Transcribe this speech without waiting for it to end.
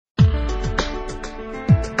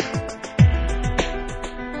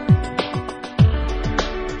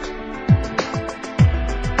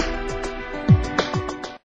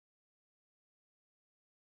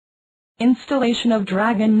Installation of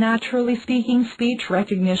Dragon NaturallySpeaking speech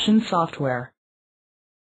recognition software.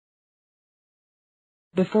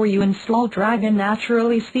 Before you install Dragon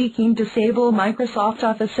NaturallySpeaking, disable Microsoft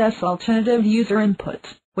Office's alternative user input,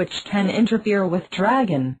 which can interfere with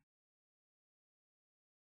Dragon.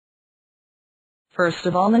 First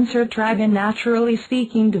of all, insert Dragon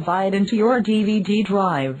NaturallySpeaking device into your DVD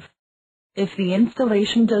drive. If the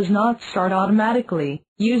installation does not start automatically,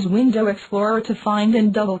 use Window Explorer to find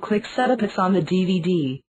and double-click Setup It's on the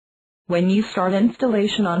DVD. When you start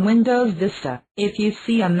installation on Windows Vista, if you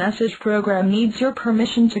see a message program needs your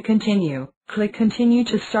permission to continue, click Continue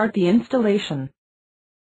to start the installation.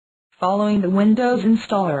 Following the Windows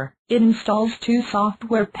installer, it installs two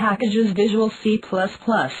software packages: Visual C++,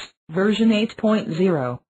 version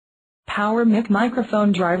 8.0. Power Mic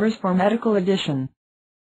microphone drivers for Medical Edition.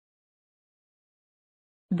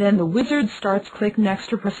 Then the wizard starts. Click Next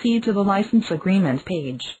to proceed to the license agreement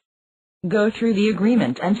page. Go through the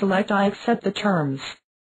agreement and select I accept the terms.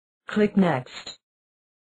 Click Next.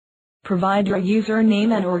 Provide your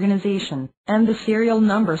username and organization, and the serial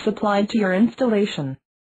number supplied to your installation.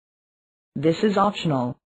 This is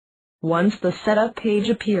optional. Once the setup page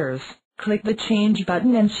appears, click the Change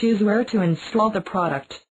button and choose where to install the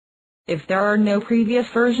product. If there are no previous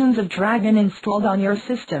versions of Dragon installed on your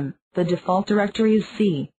system, the default directory is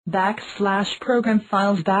C/program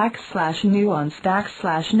files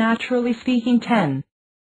 /nuance/naturallyspeaking 10.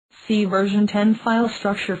 See version 10 file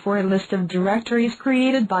structure for a list of directories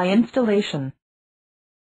created by installation.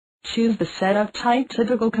 Choose the setup type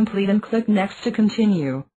Typical Complete and click Next to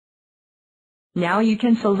continue. Now you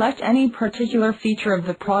can select any particular feature of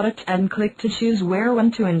the product and click to choose where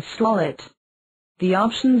when to install it. The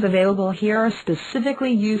options available here are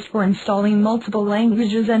specifically used for installing multiple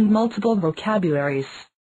languages and multiple vocabularies.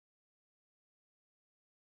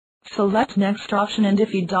 Select Next option, and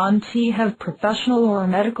if you don't have Professional or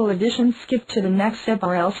Medical Edition, skip to the next step,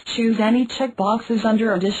 or else choose any checkboxes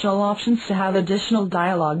under Additional Options to have additional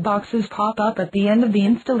dialog boxes pop up at the end of the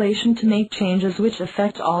installation to make changes which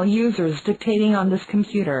affect all users dictating on this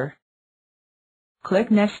computer.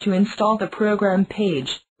 Click Next to install the program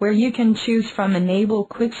page, where you can choose from Enable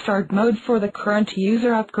Quick Start Mode for the current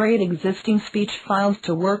user, upgrade existing speech files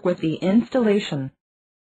to work with the installation.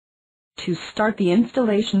 To start the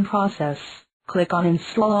installation process, click on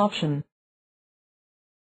Install option.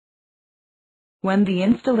 When the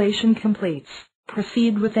installation completes,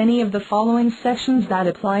 proceed with any of the following sections that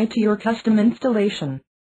apply to your custom installation.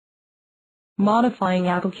 Modifying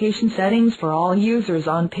application settings for all users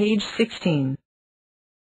on page 16.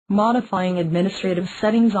 Modifying administrative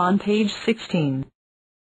settings on page 16.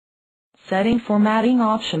 Setting formatting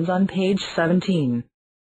options on page 17.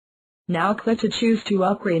 Now click to choose to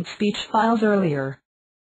upgrade speech files earlier.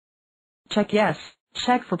 Check Yes.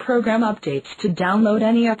 Check for program updates to download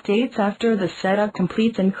any updates after the setup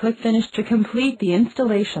completes, and click Finish to complete the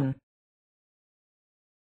installation.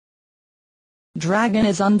 Dragon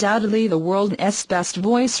is undoubtedly the world's best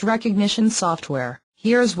voice recognition software.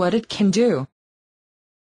 Here's what it can do.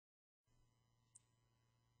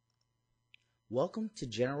 Welcome to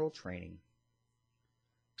General Training.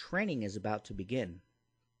 Training is about to begin.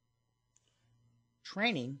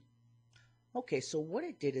 Training? Okay, so what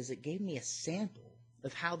it did is it gave me a sample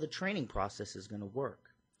of how the training process is going to work.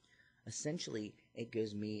 Essentially, it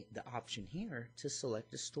gives me the option here to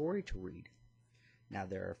select a story to read. Now,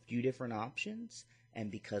 there are a few different options, and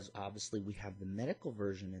because obviously we have the medical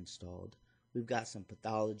version installed, we've got some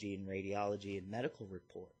pathology and radiology and medical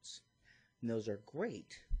reports. And those are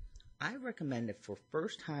great. I recommend it for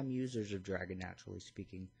first-time users of Dragon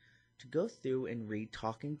NaturallySpeaking to go through and read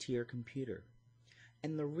Talking to Your Computer.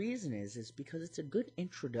 And the reason is because it's a good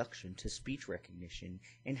introduction to speech recognition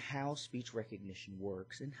and how speech recognition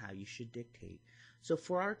works and how you should dictate. So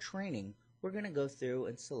for our training, we're going to go through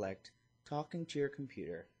and select Talking to Your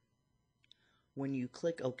Computer. When you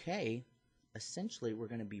click OK, essentially we're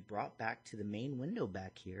going to be brought back to the main window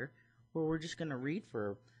back here, where we're just going to read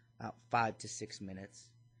for about 5 to 6 minutes.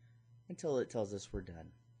 Until it tells us we're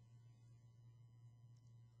done.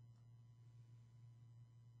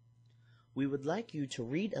 We would like you to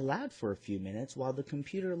read aloud for a few minutes while the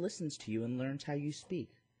computer listens to you and learns how you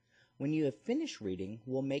speak. When you have finished reading,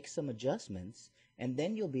 we'll make some adjustments, and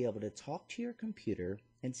then you'll be able to talk to your computer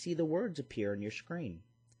and see the words appear on your screen.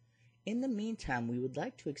 In the meantime, we would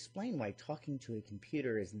like to explain why talking to a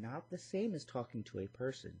computer is not the same as talking to a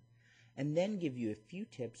person, and then give you a few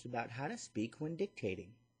tips about how to speak when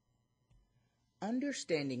dictating.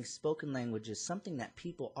 Understanding spoken language is something that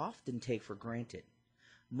people often take for granted.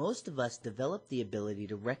 Most of us develop the ability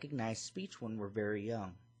to recognize speech when we're very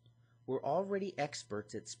young. were already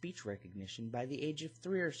experts at speech recognition by the age of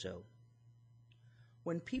 3 or so.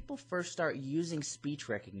 When people first start using speech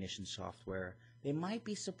recognition software, they might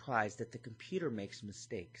be surprised that the computer makes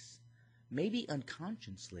mistakes. Maybe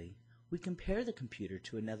unconsciously, we compare the computer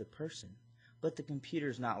to another person, but the computer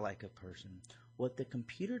is not like a person. What the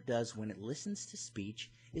computer does when it listens to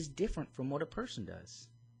speech is different from what a person does.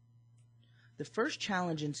 The first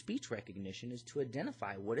challenge in speech recognition is to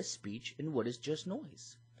identify what is speech and what is just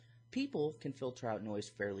noise. People can filter out noise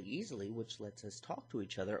fairly easily, which lets us talk to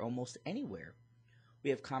each other almost anywhere.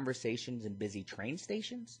 We have conversations in busy train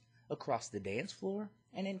stations, across the dance floor,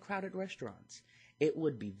 and in crowded restaurants. It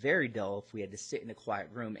would be very dull if we had to sit in a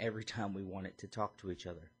quiet room every time we wanted to talk to each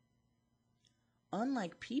other.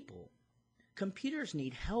 Unlike people, computers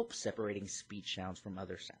need help separating speech sounds from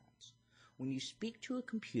other sounds. When you speak to a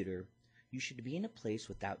computer, you should be in a place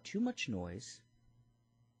without too much noise.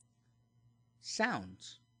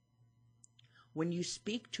 Sounds. When you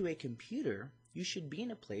speak to a computer, you should be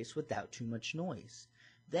in a place without too much noise.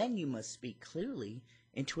 Then you must speak clearly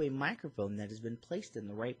into a microphone that has been placed in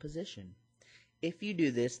the right position. If you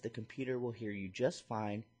do this, the computer will hear you just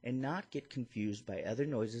fine and not get confused by other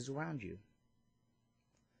noises around you.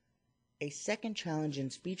 A second challenge in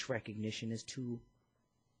speech recognition is to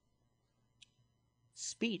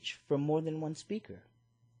speech from more than one speaker.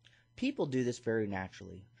 People do this very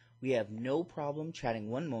naturally. We have no problem chatting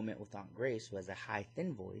one moment with Aunt Grace, who has a high,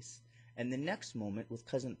 thin voice, and the next moment with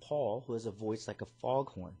Cousin Paul, who has a voice like a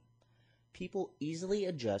foghorn. People easily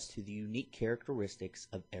adjust to the unique characteristics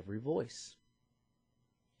of every voice.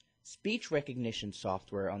 Speech recognition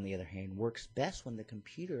software, on the other hand, works best when the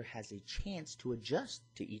computer has a chance to adjust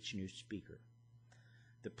to each new speaker.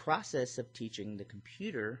 The process of teaching the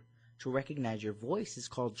computer to recognize your voice is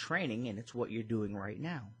called training, and it's what you're doing right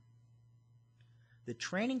now. The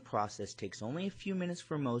training process takes only a few minutes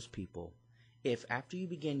for most people. If, after you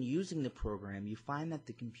begin using the program, you find that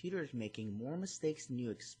the computer is making more mistakes than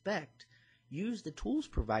you expect, use the tools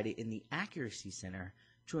provided in the Accuracy Center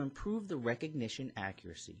to improve the recognition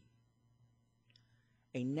accuracy.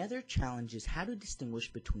 Another challenge is how to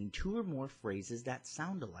distinguish between two or more phrases that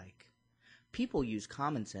sound alike. People use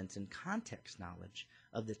common sense and context knowledge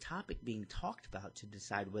of the topic being talked about to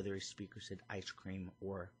decide whether a speaker said ice cream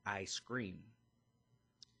or I scream.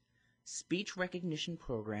 Speech recognition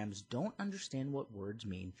programs don't understand what words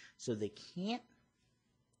mean, so they can't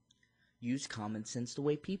use common sense the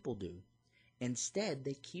way people do. Instead,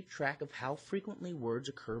 they keep track of how frequently words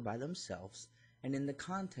occur by themselves and in the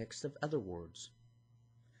context of other words.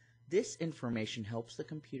 This information helps the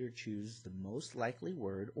computer choose the most likely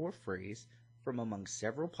word or phrase from among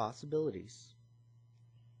several possibilities.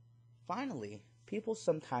 Finally, people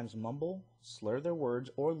sometimes mumble, slur their words,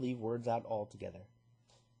 or leave words out altogether.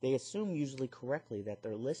 They assume, usually correctly, that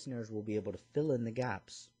their listeners will be able to fill in the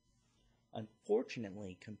gaps.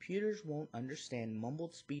 Unfortunately, computers won't understand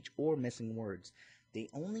mumbled speech or missing words. They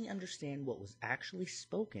only understand what was actually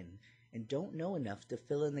spoken and don't know enough to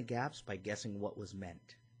fill in the gaps by guessing what was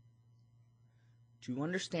meant. To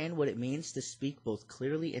understand what it means to speak both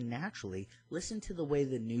clearly and naturally, listen to the way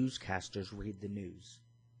the newscasters read the news.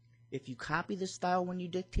 If you copy this style when you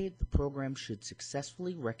dictate, the program should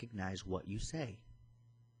successfully recognize what you say.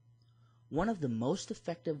 One of the most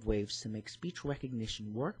effective ways to make speech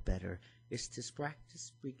recognition work better is to practice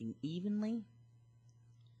speaking evenly,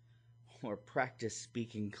 or practice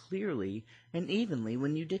speaking clearly and evenly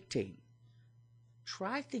when you dictate.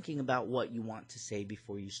 Try thinking about what you want to say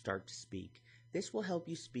before you start to speak. This will help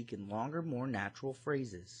you speak in longer, more natural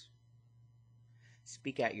phrases.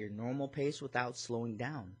 Speak at your normal pace without slowing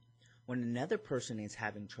down. When another person is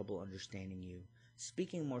having trouble understanding you,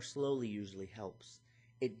 speaking more slowly usually helps.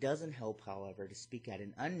 It doesn't help, however, to speak at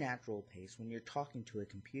an unnatural pace when you're talking to a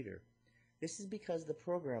computer. This is because the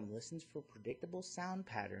program listens for predictable sound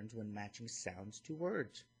patterns when matching sounds to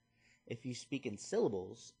words. If you speak in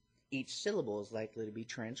syllables, each syllable is likely to be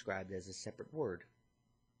transcribed as a separate word.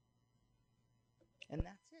 And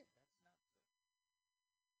that's it.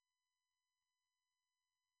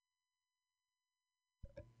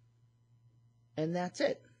 And that's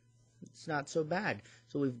it. It's not so bad.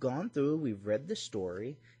 So we've gone through, we've read the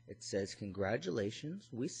story. It says congratulations.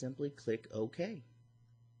 We simply click OK.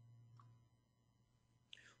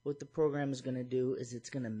 What the program is going to do is it's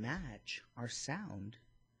going to match our sound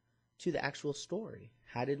to the actual story.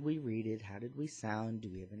 How did we read it? How did we sound? Do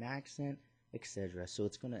we have an accent? Etc. So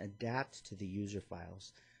it's going to adapt to the user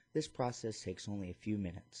files. This process takes only a few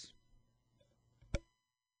minutes.